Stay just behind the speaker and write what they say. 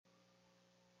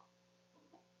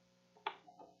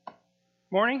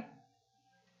Morning.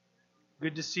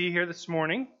 Good to see you here this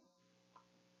morning.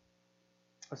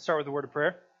 Let's start with a word of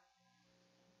prayer.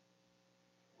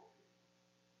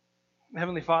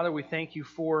 Heavenly Father, we thank you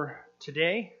for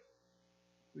today.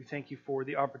 We thank you for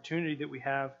the opportunity that we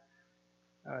have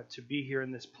to be here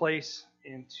in this place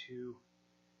and to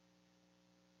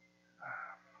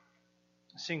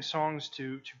sing songs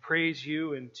to praise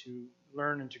you and to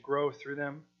learn and to grow through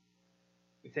them.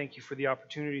 We thank you for the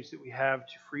opportunities that we have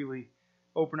to freely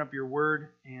open up your word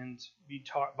and be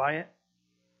taught by it.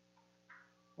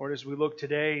 Lord, as we look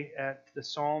today at the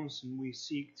Psalms and we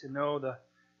seek to know the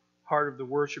heart of the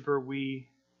worshiper, we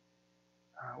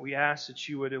ask that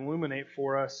you would illuminate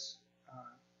for us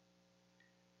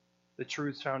the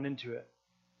truths found in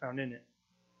it.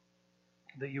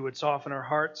 That you would soften our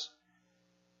hearts,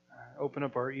 open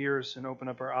up our ears, and open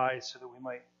up our eyes so that we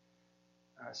might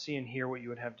see and hear what you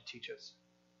would have to teach us.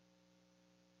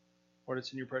 Lord,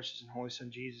 it's in your precious and holy Son,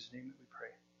 Jesus' name, that we pray.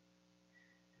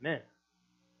 Amen.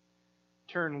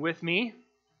 Turn with me.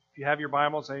 If you have your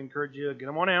Bibles, I encourage you to get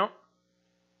them on out.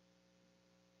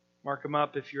 Mark them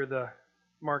up if you're the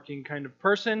marking kind of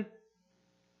person.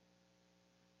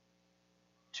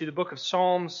 To the book of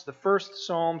Psalms, the first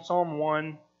Psalm, Psalm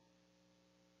 1.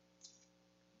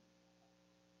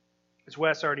 As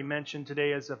Wes already mentioned,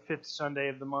 today is the 5th Sunday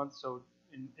of the month, so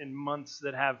in months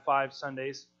that have 5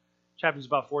 Sundays, which happens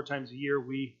about 4 times a year,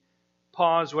 we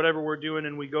pause whatever we're doing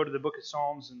and we go to the book of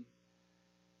Psalms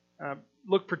and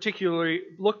look particular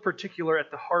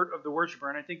at the heart of the worshiper.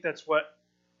 And I think that's what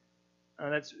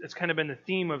that's kind of been the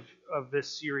theme of this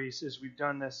series as we've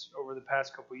done this over the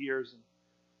past couple of years.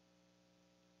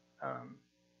 And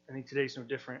I think today's no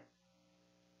different.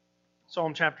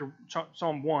 Psalm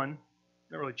 1,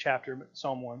 not really chapter, but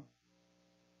Psalm 1,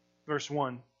 verse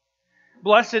 1.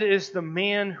 Blessed is the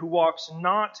man who walks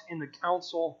not in the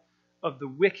counsel of the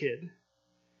wicked,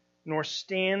 nor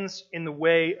stands in the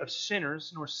way of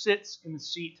sinners, nor sits in the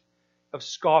seat of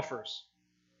scoffers.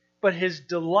 But his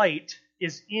delight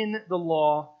is in the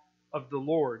law of the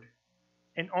Lord,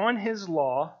 and on his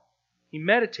law he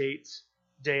meditates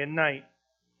day and night.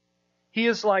 He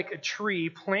is like a tree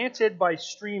planted by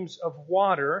streams of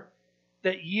water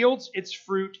that yields its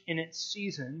fruit in its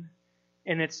season,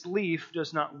 and its leaf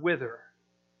does not wither.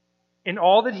 In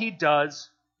all that he does,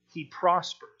 he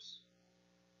prospers.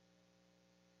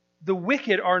 The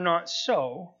wicked are not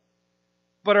so,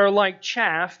 but are like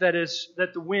chaff that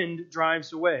the wind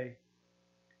drives away.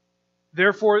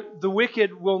 Therefore, the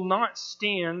wicked will not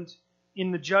stand in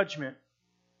the judgment,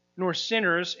 nor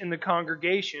sinners in the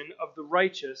congregation of the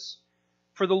righteous.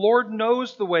 For the Lord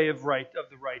knows the way of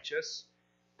the righteous,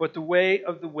 but the way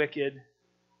of the wicked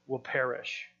will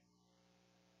perish.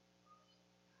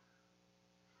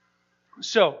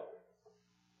 So,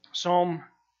 Psalm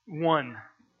 1.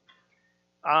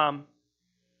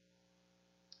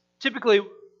 Typically,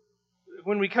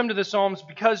 when we come to the Psalms,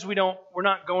 because we're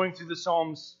not going through the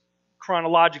Psalms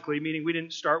chronologically, meaning we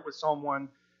didn't start with Psalm 1.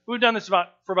 We've done this for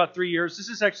about 3 years. This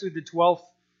is actually the 12th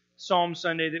Psalm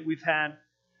Sunday that we've had.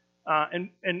 And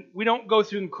we don't go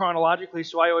through them chronologically,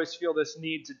 so I always feel this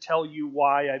need to tell you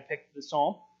why I picked the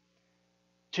Psalm.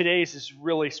 Today's is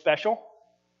really special.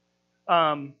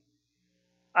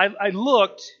 I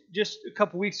looked, just a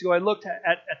couple weeks ago, I looked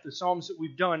at the Psalms that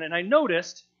we've done, and I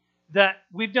noticed that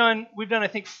we've done I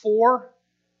think 4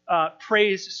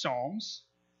 praise Psalms,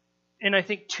 and I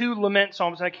think 2 lament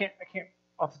Psalms. I can't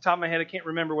off the top of my head, I can't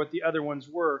remember what the other ones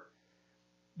were.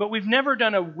 But we've never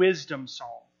done a wisdom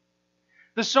Psalm.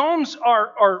 The Psalms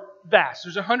are vast.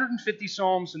 There's 150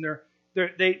 Psalms, and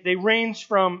they range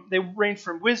from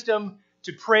wisdom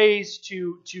to praise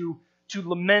to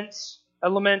laments. A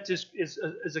lament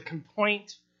is a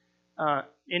complaint.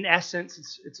 In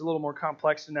essence, it's a little more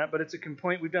complex than that, but it's a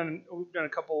complaint. We've done a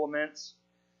couple of laments.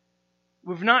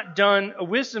 We've not done a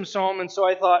wisdom psalm, and so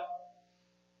I thought,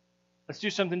 let's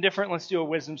do something different. Let's do a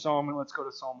wisdom psalm, and let's go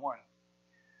to Psalm 1.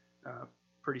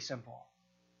 Pretty simple.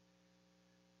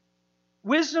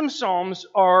 Wisdom psalms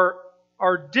are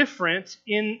different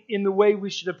in the way we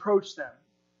should approach them.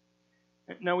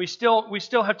 Now we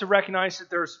still have to recognize that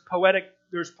there's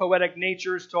poetic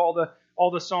natures to all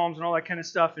the psalms and all that kind of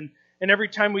stuff, and every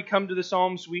time we come to the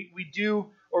Psalms, we do,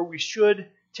 or we should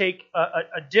take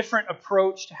a different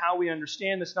approach to how we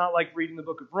understand. It's not like reading the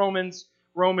book of Romans.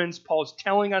 Paul's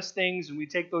telling us things, and we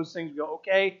take those things and go,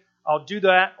 okay, I'll do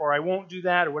that, or I won't do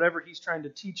that, or whatever he's trying to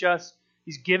teach us.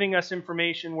 He's giving us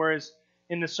information, whereas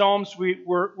in the Psalms,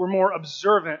 we're more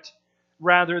observant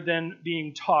rather than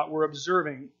being taught. We're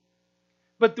observing.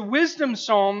 But the wisdom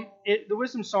Psalms,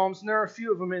 and there are a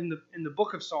few of them in the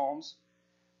book of Psalms,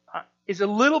 is a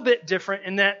little bit different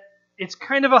in that it's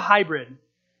kind of a hybrid.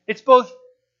 It's both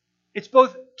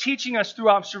teaching us through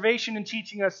observation and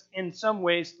teaching us in some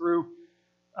ways through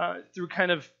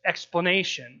kind of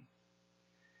explanation.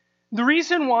 The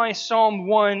reason why Psalm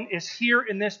 1 is here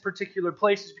in this particular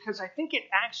place is because I think it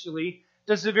actually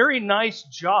does a very nice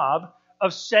job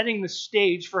of setting the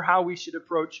stage for how we should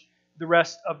approach the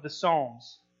rest of the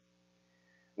Psalms.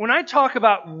 When I talk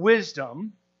about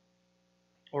wisdom,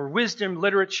 or wisdom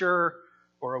literature,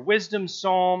 or a wisdom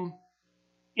psalm,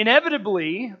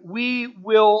 inevitably we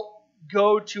will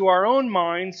go to our own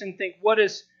minds and think, what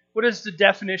is the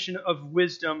definition of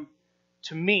wisdom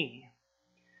to me?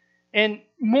 And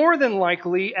more than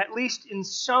likely, at least in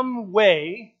some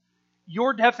way,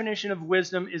 your definition of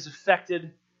wisdom is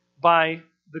affected by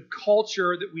the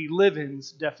culture that we live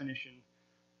in's definition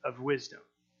of wisdom.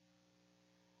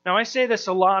 Now, I say this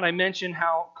a lot. I mention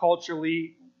how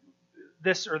culturally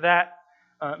this or that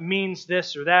means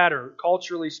this or that, or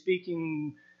culturally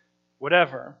speaking,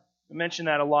 whatever. I mention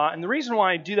that a lot. And the reason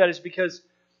why I do that is because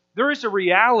there is a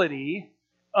reality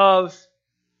of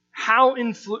how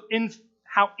influenced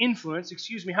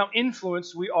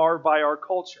we are by our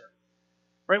culture.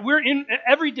 Right?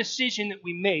 Every decision that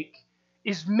we make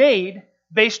is made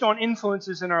based on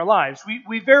influences in our lives.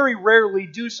 We very rarely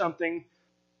do something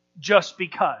just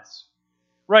because.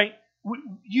 Right?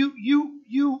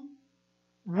 You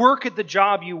work at the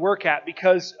job you work at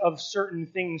because of certain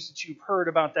things that you've heard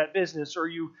about that business, or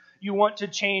you want to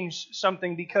change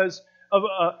something because of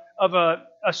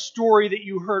a story that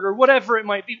you heard, or whatever it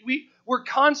might be. We're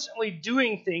constantly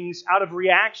doing things out of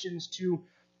reactions to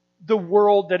the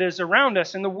world that is around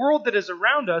us. And the world that is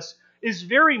around us is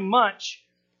very much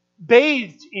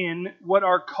bathed in what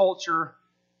our culture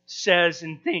says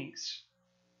and thinks.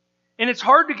 And it's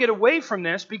hard to get away from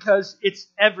this because it's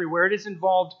everywhere. It is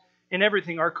involved in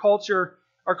everything. Our culture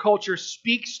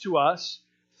speaks to us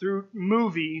through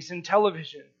movies and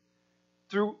television,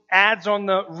 through ads on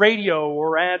the radio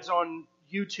or ads on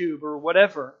YouTube or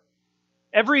whatever.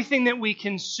 Everything that we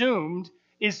consumed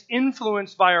is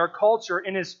influenced by our culture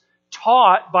and is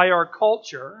taught by our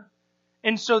culture.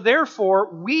 And so therefore,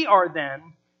 we are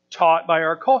then taught by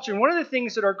our culture. And one of the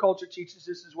things that our culture teaches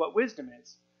us is what wisdom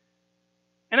is.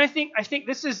 And I think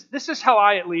this is how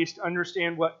I at least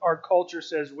understand what our culture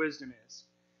says wisdom is.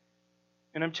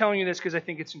 And I'm telling you this because I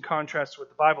think it's in contrast to what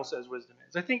the Bible says wisdom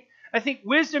is. I think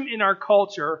wisdom in our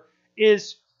culture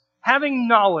is having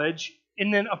knowledge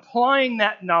and then applying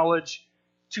that knowledge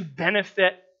to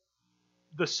benefit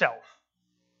the self.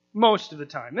 Most of the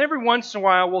time. Every once in a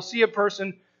while, we'll see a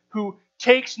person who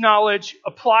takes knowledge,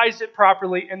 applies it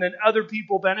properly, and then other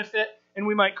people benefit, and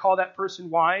we might call that person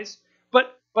wise.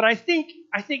 But I think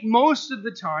most of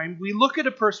the time, we look at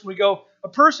a person, we go, a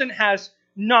person has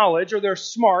knowledge, or they're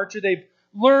smart, or they've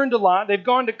learned a lot, they've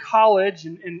gone to college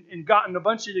and gotten a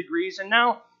bunch of degrees, and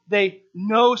now they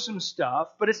know some stuff.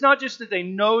 But it's not just that they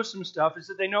know some stuff, it's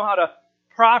that they know how to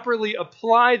properly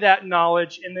apply that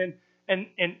knowledge, and then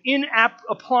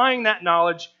applying that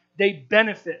knowledge, they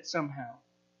benefit somehow.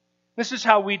 This is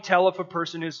how we tell if a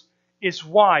person is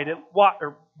wise.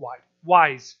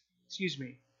 Excuse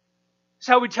me. This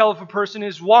is how we tell if a person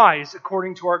is wise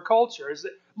according to our culture. Is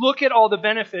that look at all the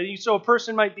benefit. So a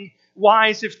person might be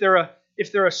wise if they're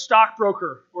a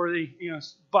stockbroker, or they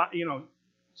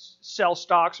sell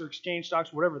stocks or exchange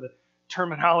stocks, whatever the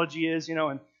terminology is,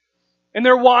 and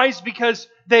they're wise because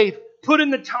they've put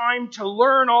in the time to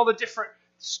learn all the different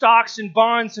stocks and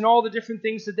bonds and all the different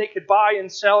things that they could buy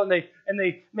and sell, and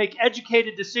they make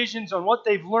educated decisions on what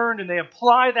they've learned, and they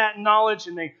apply that knowledge,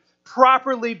 and they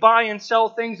properly buy and sell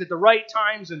things at the right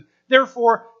times, and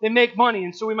therefore they make money.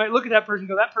 And so we might look at that person and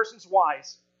go, that person's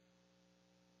wise.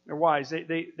 They're wise.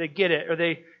 They get it, or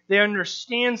they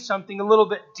understand something a little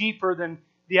bit deeper than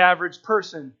the average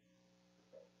person.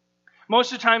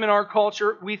 Most of the time in our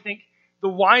culture, we think the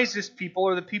wisest people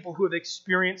are the people who have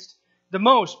experienced the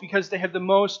most because they have the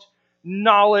most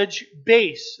knowledge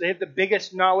base. They have the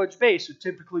biggest knowledge base. So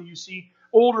typically you see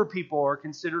older people are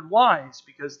considered wise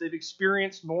because they've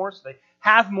experienced more, so they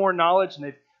have more knowledge, and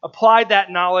they've applied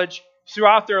that knowledge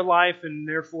throughout their life, and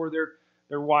therefore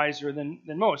they're wiser than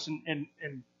most. And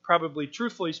probably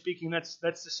truthfully speaking, that's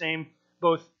the same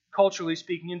both culturally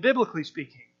speaking and biblically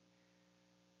speaking.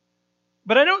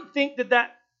 But I don't think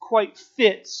that quite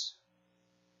fits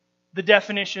the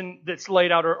definition that's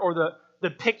laid out, or the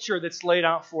picture that's laid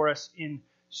out for us in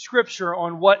Scripture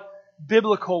on what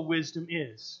biblical wisdom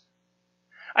is.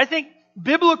 I think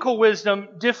biblical wisdom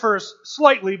differs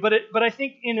slightly, but I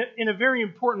think in a very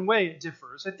important way it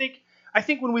differs. I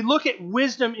think when we look at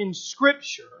wisdom in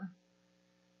Scripture,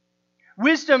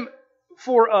 wisdom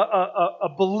for a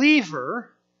believer,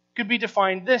 could be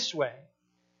defined this way,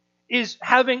 is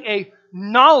having a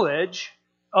knowledge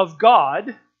of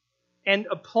God and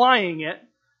applying it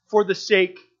for the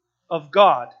sake of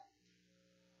God.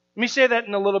 Let me say that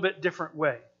in a little bit different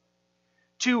way.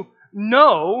 To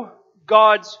know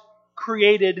God's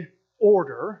created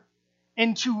order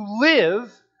and to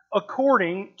live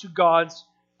according to God's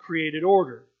created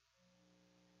order.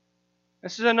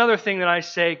 This is another thing that I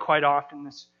say quite often,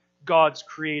 this God's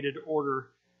created order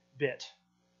bit.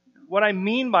 What I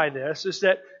mean by this is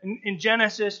that in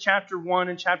Genesis chapter 1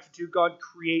 and chapter 2, God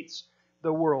creates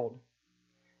the world.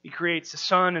 He creates the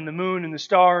sun and the moon and the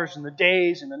stars and the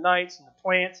days and the nights and the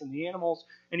plants and the animals.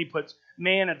 And He puts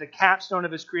man at the capstone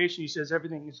of His creation. He says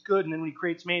everything is good. And then when He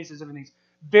creates man, He says everything's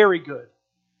very good.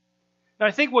 Now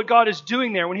I think what God is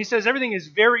doing there when He says everything is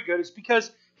very good is because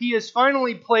He has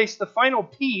finally placed the final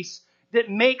piece that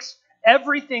makes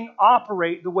everything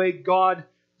operate the way God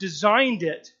designed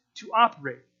it to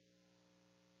operate.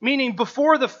 Meaning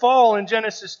before the fall in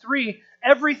Genesis 3,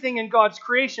 everything in God's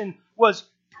creation was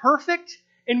perfect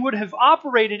and would have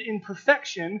operated in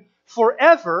perfection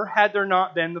forever had there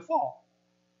not been the fall.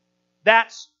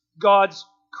 That's God's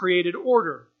created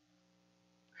order.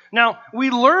 Now, we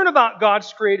learn about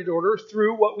God's created order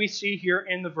through what we see here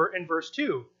in verse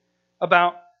 2,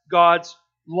 about God's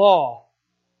law.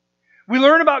 We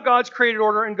learn about God's created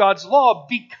order and God's law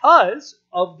because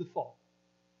of the fall.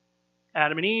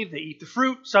 Adam and Eve, they eat the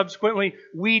fruit. Subsequently,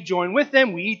 we join with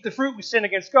them. We eat the fruit. We sin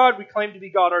against God. We claim to be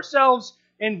God ourselves.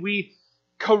 And we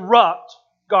corrupt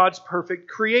God's perfect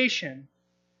creation.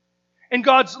 And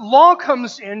God's law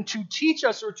comes in to teach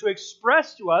us or to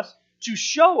express to us, to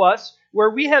show us where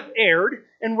we have erred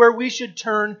and where we should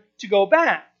turn to go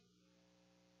back.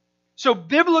 So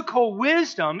biblical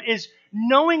wisdom is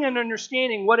knowing and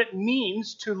understanding what it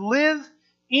means to live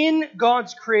in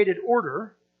God's created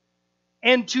order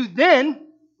and to then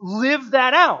live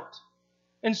that out.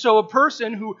 And so a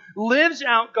person who lives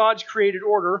out God's created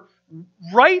order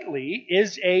rightly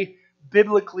is a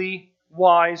biblically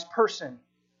wise person.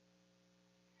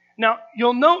 Now,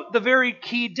 you'll note the very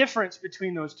key difference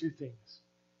between those two things.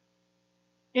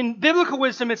 In biblical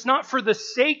wisdom, it's not for the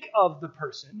sake of the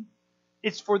person,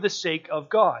 it's for the sake of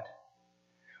God.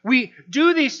 We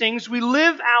do these things, we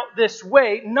live out this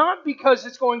way, not because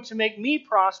it's going to make me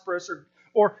prosperous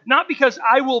or not because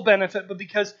I will benefit, but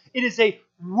because it is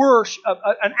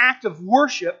an act of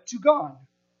worship to God.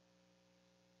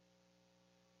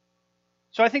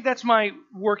 So I think that's my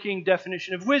working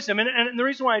definition of wisdom. And the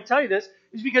reason why I tell you this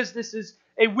is because this is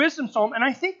a wisdom psalm, and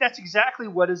I think that's exactly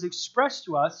what is expressed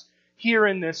to us here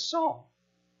in this psalm.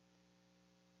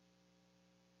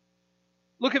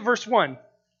 Look at verse 1. It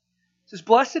says,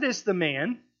 "Blessed is the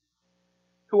man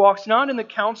who walks not in the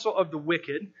counsel of the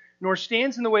wicked, nor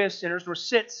stands in the way of sinners, nor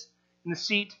sits in the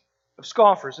seat of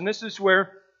scoffers." And this is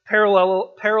where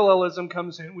parallelism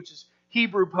comes in, which is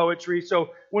Hebrew poetry.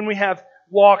 So when we have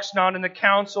walks not in the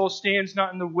counsel, stands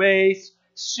not in the way,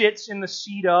 sits in the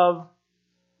seat of,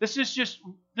 this is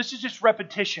just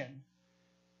repetition.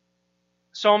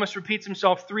 The psalmist repeats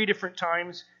himself 3 different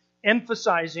times,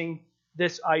 emphasizing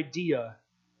this idea.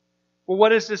 Well,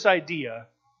 what is this idea?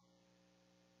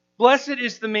 Blessed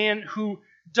is the man who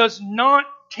does not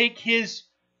take his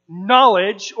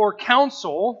knowledge or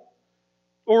counsel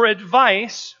or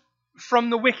advice from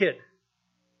the wicked.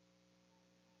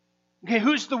 Okay,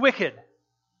 who's the wicked?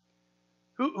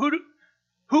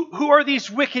 Who are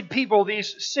these wicked people,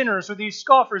 these sinners or these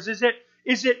scoffers? Is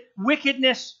it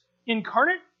wickedness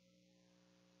incarnate?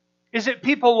 Is it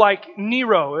people like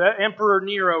Nero, Emperor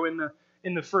Nero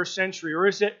in the first century, or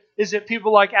is it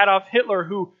people like Adolf Hitler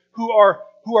who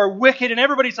are wicked and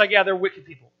everybody's like, yeah, they're wicked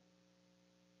people?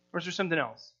 Or is there something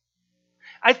else?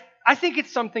 I think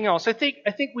it's something else. I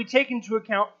think we take into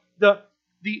account the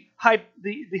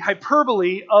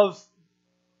hyperbole of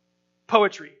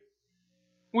poetry.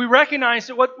 We recognize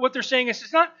that what they're saying is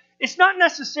it's not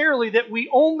necessarily that we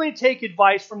only take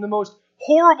advice from the most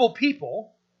horrible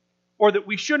people, or that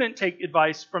we shouldn't take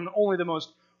advice from only the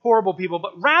most horrible people,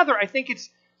 but rather I think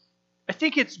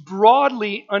it's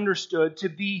broadly understood to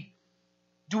be,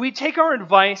 do we take our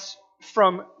advice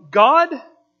from God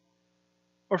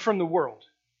or from the world?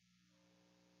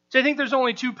 So I think there's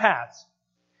only 2 paths.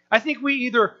 I think we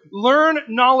either learn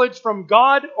knowledge from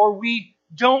God or we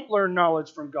don't learn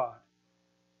knowledge from God.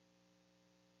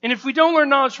 And if we don't learn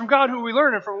knowledge from God, who are we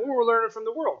learning it from? We're learning it from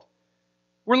the world.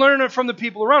 We're learning it from the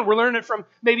people around. We're learning it from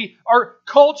maybe our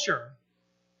culture.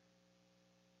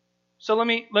 So let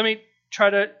me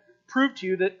try to prove to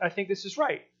you that I think this is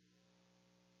right.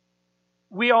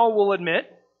 We all will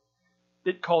admit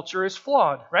that culture is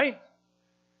flawed, right?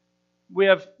 We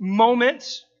have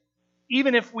moments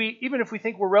even if we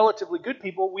think we're relatively good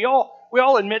people, we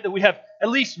all admit that we have at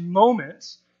least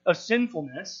moments of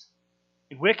sinfulness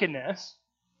and wickedness.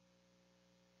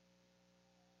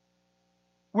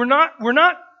 We're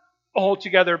not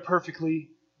altogether perfectly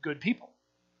good people.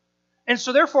 And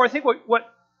so therefore, I think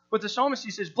what the psalmist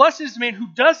says, blessed is the man who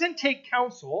doesn't take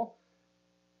counsel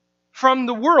from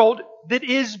the world that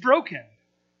is broken.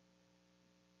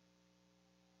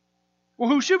 Well,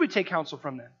 who should we take counsel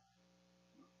from then?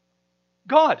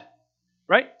 God,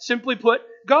 right? Simply put,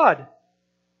 God.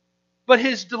 But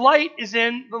his delight is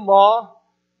in the law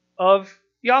of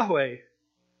Yahweh,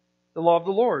 the law of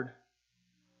the Lord.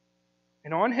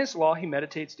 And on his law he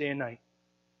meditates day and night.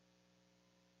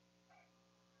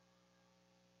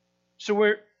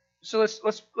 So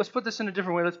let's put this in a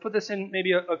different way. Let's put this in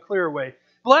maybe a clearer way.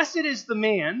 Blessed is the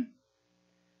man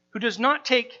who does not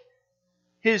take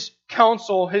his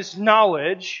counsel, his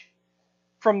knowledge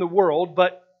from the world,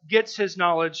 but gets his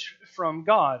knowledge from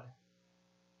God.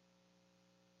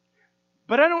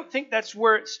 But I don't think that's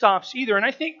where it stops either. And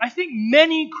I think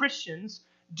many Christians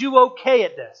do okay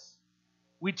at this.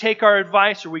 We take our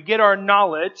advice or we get our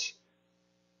knowledge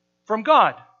from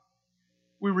God.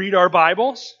 We read our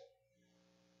Bibles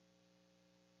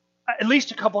at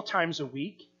least a couple times a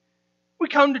week. We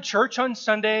come to church on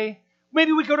Sunday.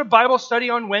 Maybe we go to Bible study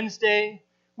on Wednesday.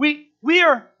 We're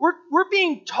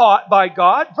being taught by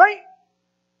God, right?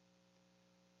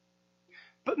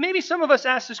 But maybe some of us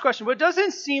ask this question, but it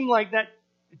doesn't seem like that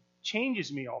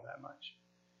changes me all that much.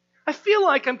 I feel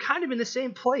like I'm kind of in the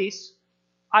same place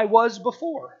I was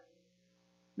before.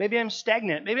 Maybe I'm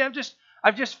stagnant. Maybe I've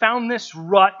just found this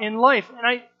rut in life.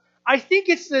 And I think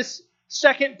it's this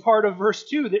second part of verse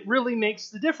 2 that really makes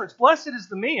the difference. Blessed is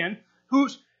the man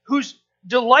whose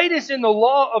delight is in the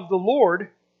law of the Lord,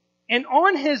 and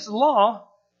on his law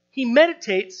he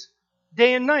meditates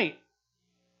day and night.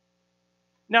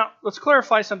 Now, let's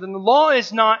clarify something. The law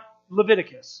is not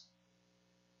Leviticus.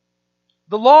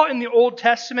 The law in the Old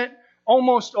Testament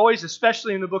almost always,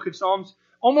 especially in the book of Psalms,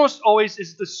 almost always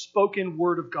is the spoken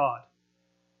word of God.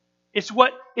 It's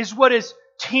what is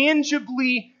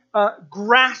tangibly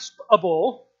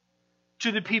graspable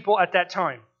to the people at that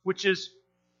time, which is,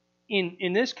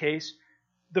 in this case,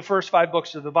 the first 5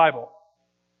 books of the Bible,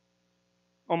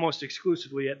 almost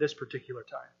exclusively at this particular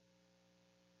time.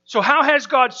 So how has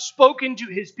God spoken to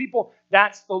his people?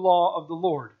 That's the law of the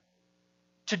Lord.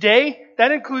 Today,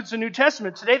 that includes the New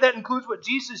Testament. Today, that includes what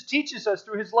Jesus teaches us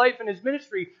through his life and his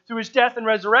ministry, through his death and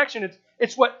resurrection.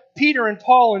 It's what Peter and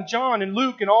Paul and John and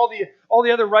Luke and all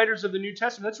the other writers of the New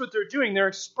Testament, that's what they're doing. They're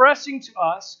expressing to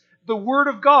us the Word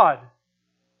of God.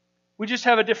 We just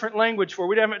have a different language for it.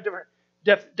 We have a different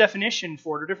definition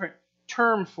for it, a different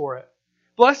term for it.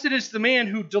 Blessed is the man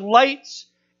who delights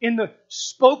in the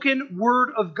spoken Word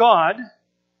of God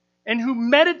and who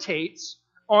meditates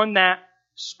on that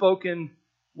spoken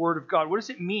Word of God. What does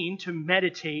it mean to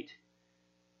meditate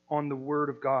on the Word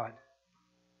of God?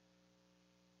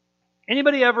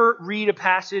 Anybody ever read a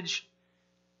passage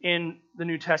in the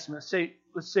New Testament?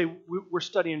 Let's say we're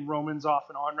studying Romans off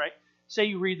and on, right? Say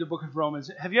you read the book of Romans.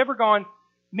 Have you ever gone,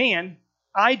 man,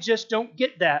 I just don't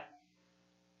get that?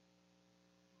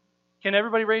 Can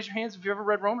everybody raise your hands if you ever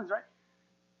read Romans, right?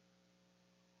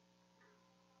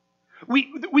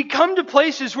 We come to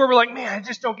places where we're like, man, I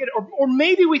just don't get it. Or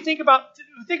maybe we think about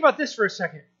this for a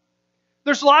second.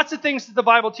 There's lots of things that the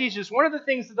Bible teaches. One of the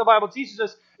things that the Bible teaches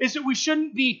us is that we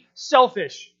shouldn't be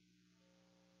selfish.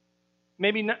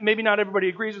 Maybe not everybody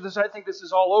agrees with this. I think this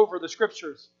is all over the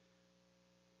Scriptures.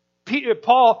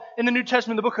 Paul, in the New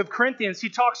Testament, the book of Corinthians, he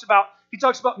talks about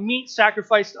meat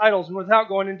sacrificed to idols. And without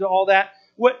going into all that,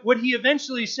 what he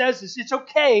eventually says is it's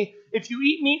okay if you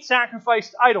eat meat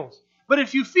sacrificed to idols. But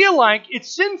if you feel like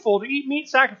it's sinful to eat meat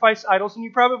sacrificed to idols, then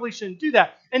you probably shouldn't do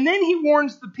that. And then he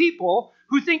warns the people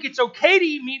who think it's okay to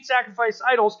eat meat sacrificed to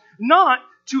idols not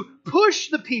to push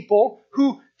the people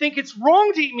who think it's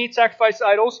wrong to eat meat sacrificed to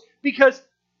idols, because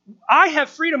I have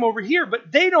freedom over here, but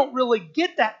they don't really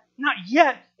get that, not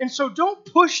yet. And so don't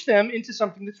push them into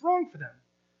something that's wrong for them.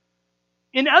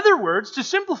 In other words, to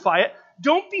simplify it,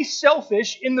 don't be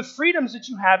selfish in the freedoms that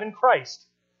you have in Christ.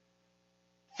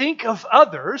 Think of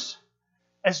others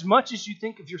as much as you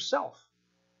think of yourself.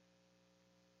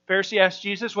 Pharisee asked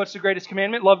Jesus, what's the greatest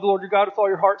commandment? Love the Lord your God with all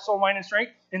your heart, soul, mind, and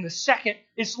strength. And the second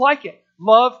is like it.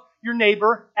 Love your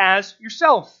neighbor as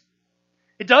yourself.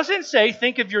 It doesn't say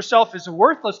think of yourself as a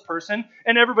worthless person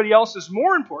and everybody else is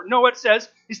more important. No, what it says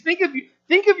is think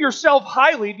of yourself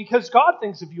highly because God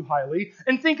thinks of you highly,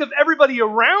 and think of everybody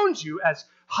around you as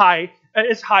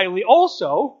highly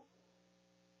also,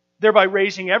 thereby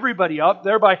raising everybody up.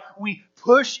 Thereby we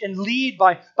push and lead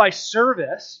by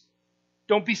service.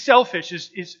 Don't be selfish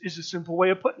is a simple way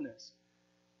of putting this.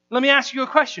 Let me ask you a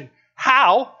question.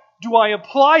 How do I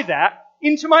apply that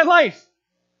into my life?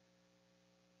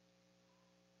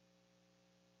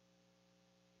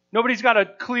 Nobody's got a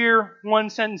clear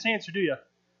one-sentence answer, do you?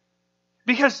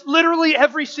 Because literally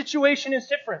every situation is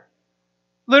different.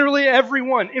 Literally every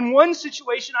one. In one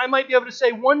situation, I might be able to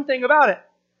say one thing about it.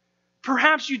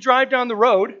 Perhaps you drive down the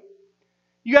road.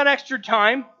 You got extra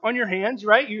time on your hands,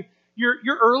 right?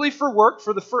 You're early for work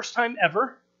for the first time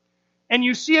ever. And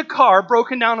you see a car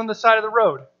broken down on the side of the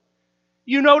road.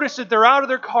 You notice that they're out of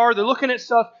their car. They're looking at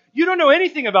stuff. You don't know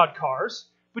anything about cars,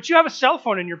 but you have a cell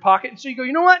phone in your pocket. And so you go,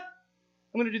 you know what?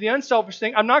 I'm going to do the unselfish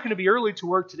thing. I'm not going to be early to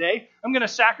work today. I'm going to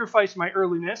sacrifice my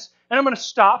earliness, and I'm going to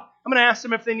stop. I'm going to ask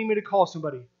them if they need me to call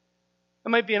somebody.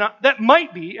 That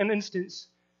might be an instance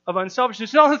of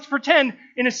unselfishness. Now let's pretend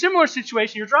in a similar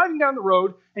situation, you're driving down the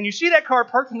road, and you see that car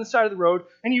parked on the side of the road,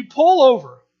 and you pull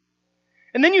over.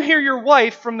 And then you hear your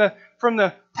wife from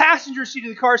the passenger seat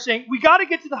of the car saying, "We got to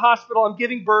get to the hospital. I'm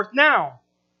giving birth now."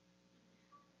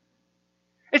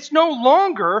 It's no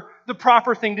longer the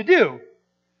proper thing to do.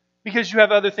 Because you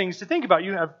have other things to think about.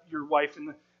 You have your wife in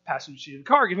the passenger seat of the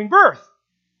car giving birth.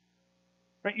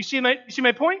 Right? You see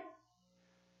my point?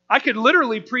 I could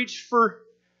literally preach for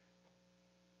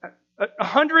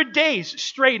 100 days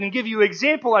straight and give you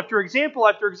example after example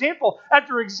after example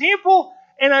after example,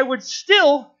 and I would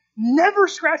still never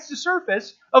scratch the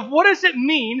surface of what does it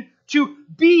mean to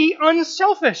be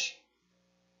unselfish.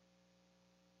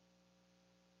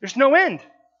 There's no end.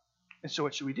 And so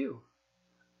what should we do?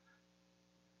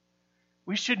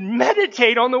 We should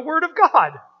meditate on the Word of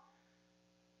God.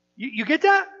 You get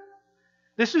that?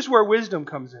 This is where wisdom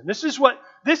comes in. This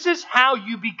is how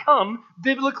you become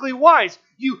biblically wise.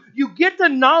 You get the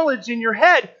knowledge in your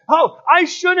head. Oh, I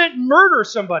shouldn't murder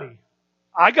somebody.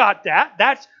 I got that.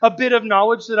 That's a bit of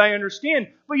knowledge that I understand.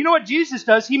 But you know what Jesus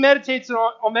does? He meditates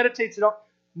on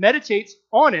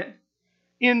it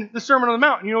in the Sermon on the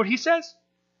Mount. You know what he says?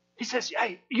 He says,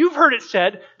 hey, you've heard it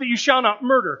said that you shall not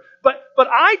murder. But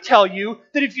I tell you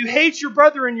that if you hate your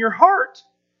brother in your heart,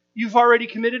 you've already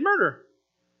committed murder.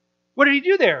 What did he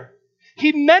do there?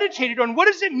 He meditated on what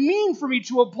does it mean for me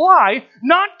to apply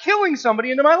not killing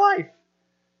somebody into my life?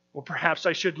 Well, perhaps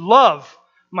I should love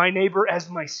my neighbor as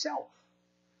myself.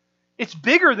 It's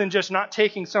bigger than just not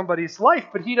taking somebody's life,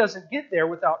 but he doesn't get there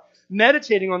without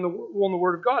meditating on the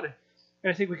Word of God.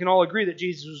 And I think we can all agree that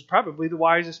Jesus was probably the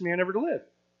wisest man ever to live.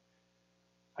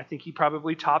 I think he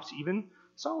probably tops even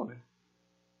Solomon.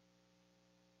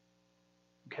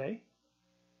 Okay?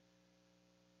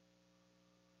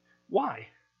 Why?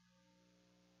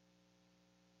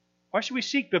 Why should we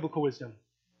seek biblical wisdom?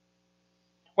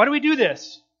 Why do we do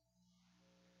this?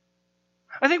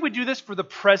 I think we do this for the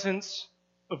presence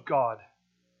of God.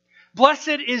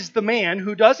 Blessed is the man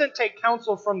who doesn't take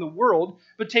counsel from the world,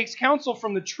 but takes counsel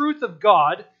from the truth of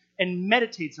God and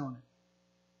meditates on it.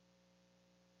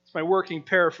 It's my working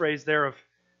paraphrase there of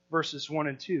verses 1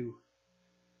 and 2.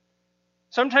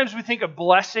 Sometimes we think a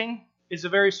blessing is a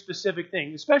very specific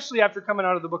thing, especially after coming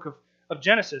out of the book of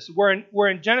Genesis. Where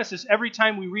in Genesis, every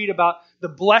time we read about the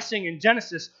blessing in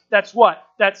Genesis, that's what?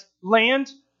 That's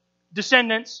land,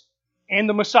 descendants, and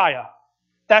the Messiah.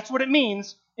 That's what it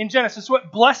means in Genesis.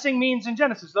 What blessing means in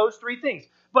Genesis, those three things.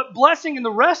 But blessing in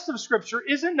the rest of Scripture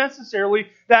isn't necessarily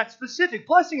that specific.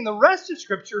 Blessing in the rest of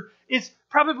Scripture is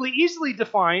probably easily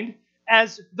defined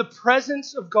as the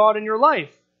presence of God in your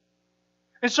life.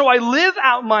 And so I live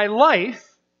out my life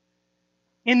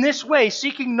in this way,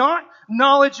 seeking not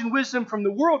knowledge and wisdom from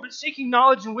the world, but seeking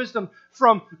knowledge and wisdom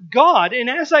from God. And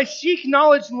as I seek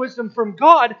knowledge and wisdom from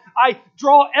God, I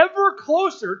draw ever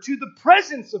closer to the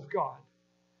presence of God.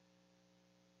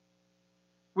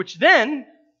 Which then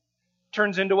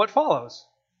turns into what follows.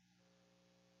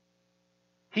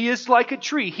 He is like a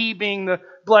tree, he being the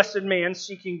blessed man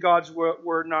seeking God's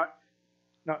word, not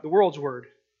the world's word.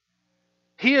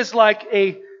 He is like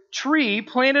a tree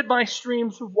planted by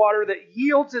streams of water that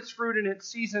yields its fruit in its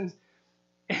seasons,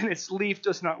 and its leaf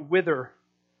does not wither.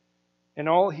 And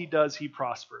all he does, he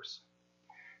prospers.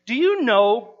 Do you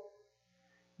know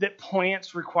that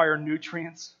plants require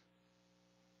nutrients?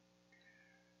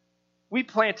 We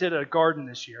planted a garden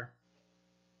this year.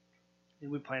 And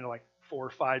we planted like 4 or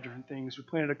 5 different things. We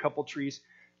planted a couple trees.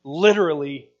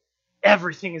 Literally,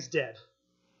 everything is dead.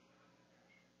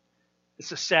 It's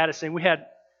the saddest thing. We had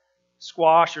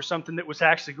squash or something that was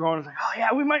actually growing. I was like, oh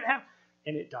yeah, we might have.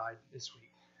 And it died this week.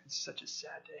 It's such a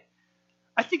sad day.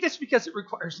 I think that's because it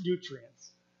requires nutrients.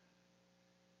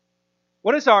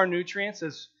 What is our nutrients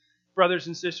as brothers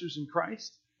and sisters in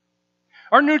Christ?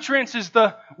 Our nutrients is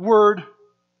the Word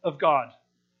of God.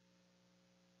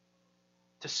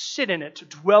 to sit in it, to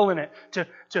dwell in it, to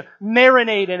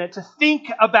marinate in it, to think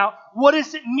about what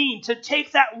does it mean to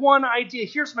take that one idea.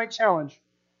 Here's my challenge.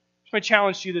 Here's my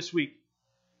challenge to you this week.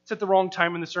 It's at the wrong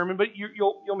time in the sermon, but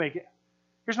you'll make it.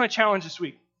 Here's my challenge this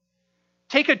week.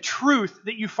 Take a truth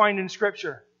that you find in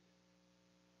Scripture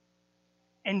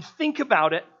and think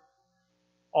about it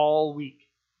all week.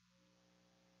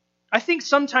 I think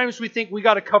sometimes we think we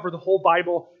got to cover the whole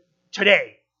Bible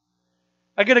today.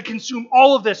 I got to consume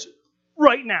all of this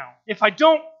right now. If I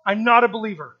don't, I'm not a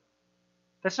believer.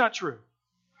 That's not true.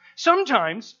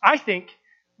 Sometimes I think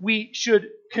we should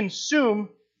consume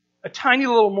a tiny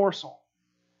little morsel.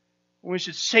 We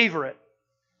should savor it.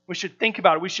 We should think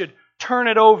about it. We should turn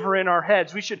it over in our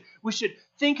heads. We should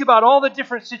think about all the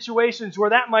different situations where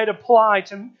that might apply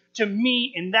to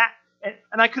me and that.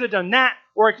 And I could have done that,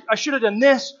 or I should have done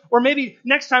this, or maybe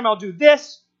next time I'll do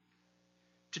this.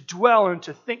 To dwell and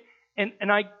to think.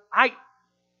 And I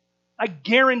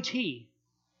guarantee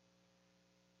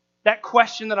that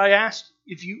question that I asked,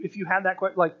 if you had that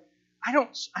question, like, I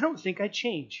don't think I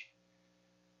change.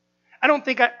 I don't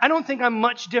think I'm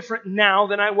much different now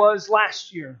than I was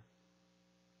last year.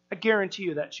 I guarantee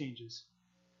you that changes.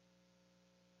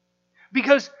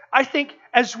 Because I think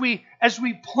as we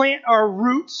plant our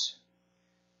roots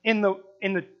in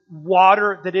the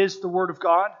water that is the Word of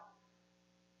God,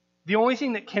 the only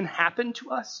thing that can happen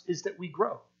to us is that we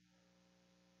grow.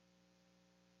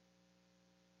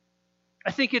 I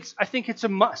think it's a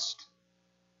must.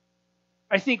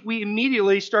 I think we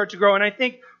immediately start to grow, and I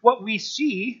think what we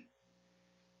see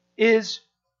is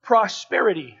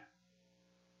prosperity.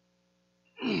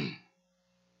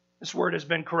 This word has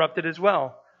been corrupted as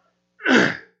well.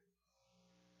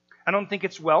 I don't think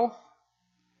it's wealth.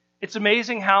 It's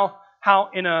amazing how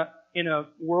in a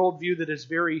worldview that is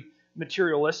very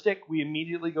materialistic, we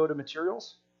immediately go to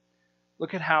materials.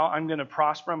 Look at how I'm going to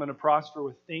prosper. I'm going to prosper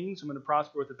with things. I'm going to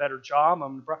prosper with a better job.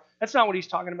 That's not what he's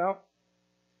talking about.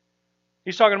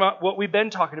 He's talking about what we've been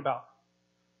talking about.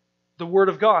 The Word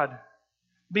of God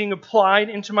being applied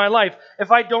into my life.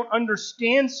 If I don't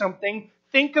understand something,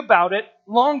 think about it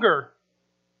longer.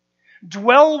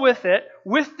 Dwell with it,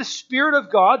 with the Spirit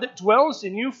of God that dwells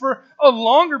in you for a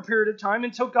longer period of time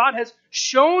until God has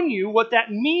shown you what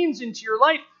that means into your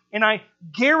life. And I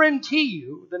guarantee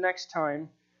you, the next time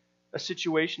a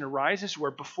situation arises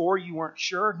where before you weren't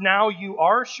sure, now you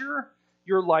are sure,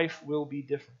 your life will be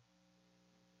different.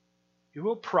 You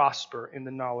will prosper in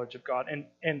the knowledge of God.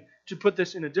 And to put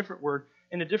this in a different word,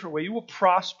 in a different way, you will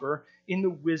prosper in the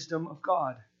wisdom of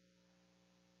God.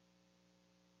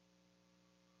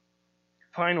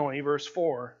 Finally, verse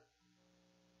 4.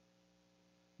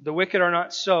 The wicked are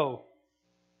not so.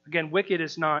 Again, wicked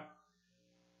is not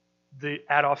the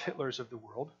Adolf Hitlers of the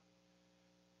world.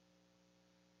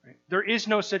 Right? There is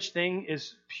no such thing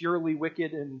as purely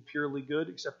wicked and purely good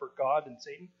except for God and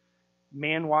Satan.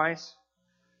 Man-wise,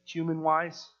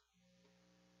 human-wise.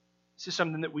 This is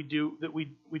something that we do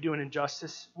an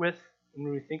injustice with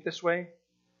when we think this way.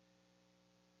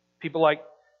 People like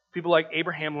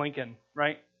Abraham Lincoln,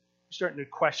 right? We're starting to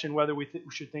question whether we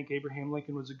should think Abraham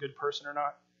Lincoln was a good person or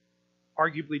not.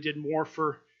 Arguably did more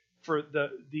for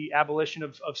the abolition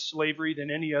of slavery than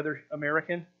any other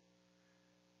American.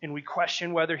 And we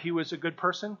question whether he was a good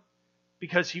person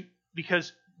because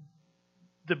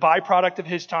the byproduct of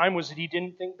his time was that he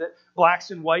didn't think that blacks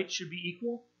and whites should be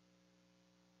equal.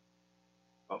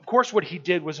 Of course, what he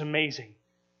did was amazing.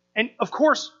 And of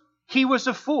course, he was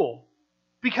a fool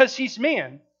because he's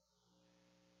man.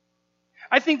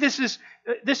 I think this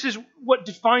is what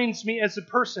defines me as a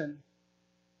person.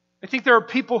 I think there are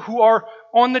people who are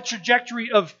on the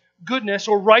trajectory of goodness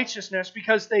or righteousness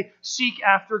because they seek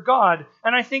after God.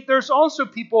 And I think there's also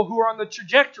people who are on the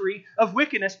trajectory of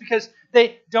wickedness because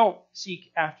they don't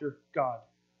seek after God.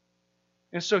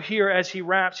 And so here, as he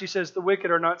wraps, he says, the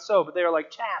wicked are not so, but they are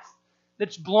like chaff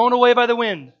that's blown away by the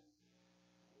wind.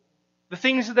 The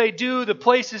things that they do, the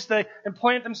places they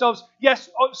implant themselves. Yes,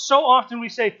 so often we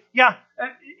say, yeah,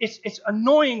 it's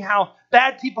annoying how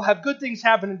bad people have good things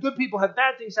happen and good people have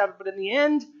bad things happen, but in the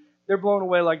end, they're blown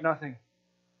away like nothing.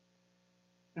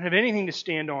 They don't have anything to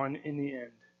stand on in the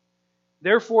end.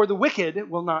 Therefore, the wicked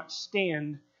will not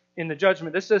stand in the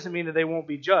judgment. This doesn't mean that they won't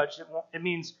be judged. It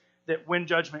means that when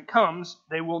judgment comes,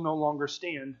 they will no longer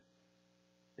stand.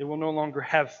 They will no longer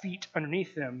have feet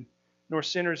underneath them, nor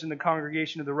sinners in the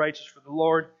congregation of the righteous. For the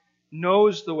Lord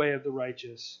knows the way of the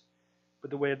righteous, but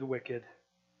the way of the wicked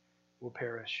will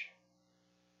perish.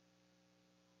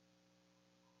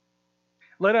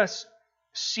 Let us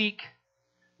seek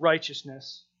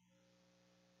righteousness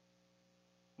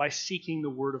by seeking the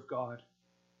Word of God.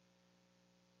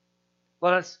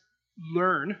 Let us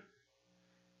learn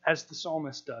as the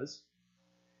psalmist does,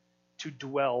 to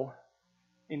dwell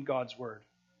in God's word.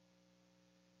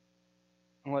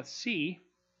 And let's see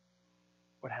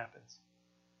what happens.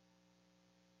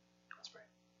 Let's pray.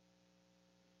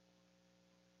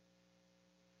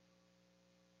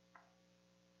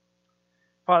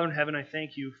 Father in heaven, I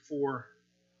thank you for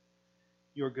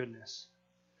your goodness.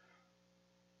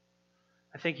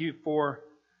 I thank you for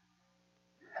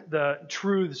the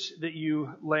truths that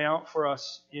you lay out for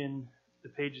us in the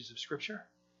pages of Scripture.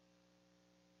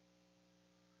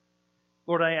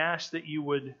 Lord, I ask that you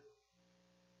would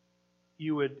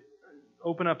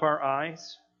open up our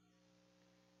eyes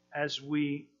as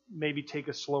we maybe take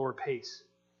a slower pace.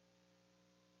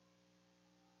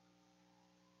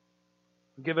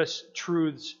 Give us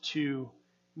truths to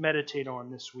meditate on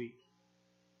this week.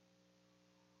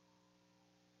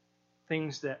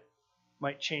 Things that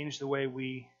might change the way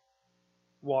we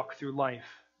walk through life.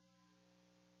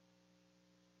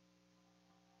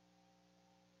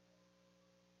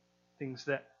 Things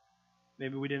that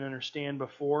maybe we didn't understand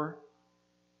before.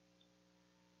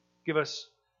 Give us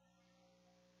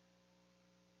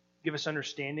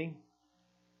understanding.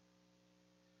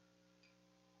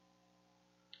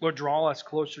 Lord, draw us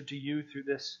closer to you through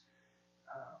this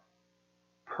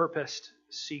purposed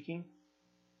seeking.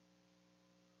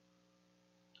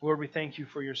 Lord, we thank you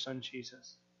for your Son,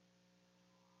 Jesus.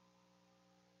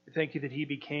 We thank you that he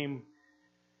became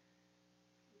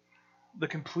the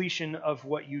completion of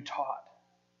what you taught.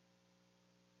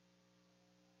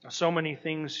 So many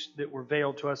things that were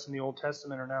veiled to us in the Old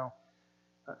Testament are now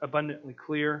abundantly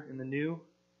clear in the New.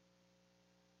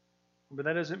 But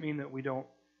that doesn't mean that we don't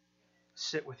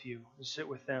sit with you, sit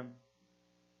with them.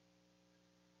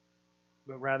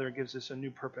 But rather it gives us a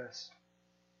new purpose,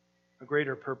 a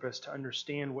greater purpose to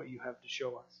understand what you have to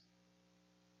show us.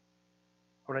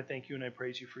 Lord, I thank you and I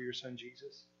praise you for your Son,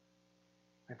 Jesus.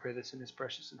 I pray this in his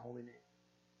precious and holy name.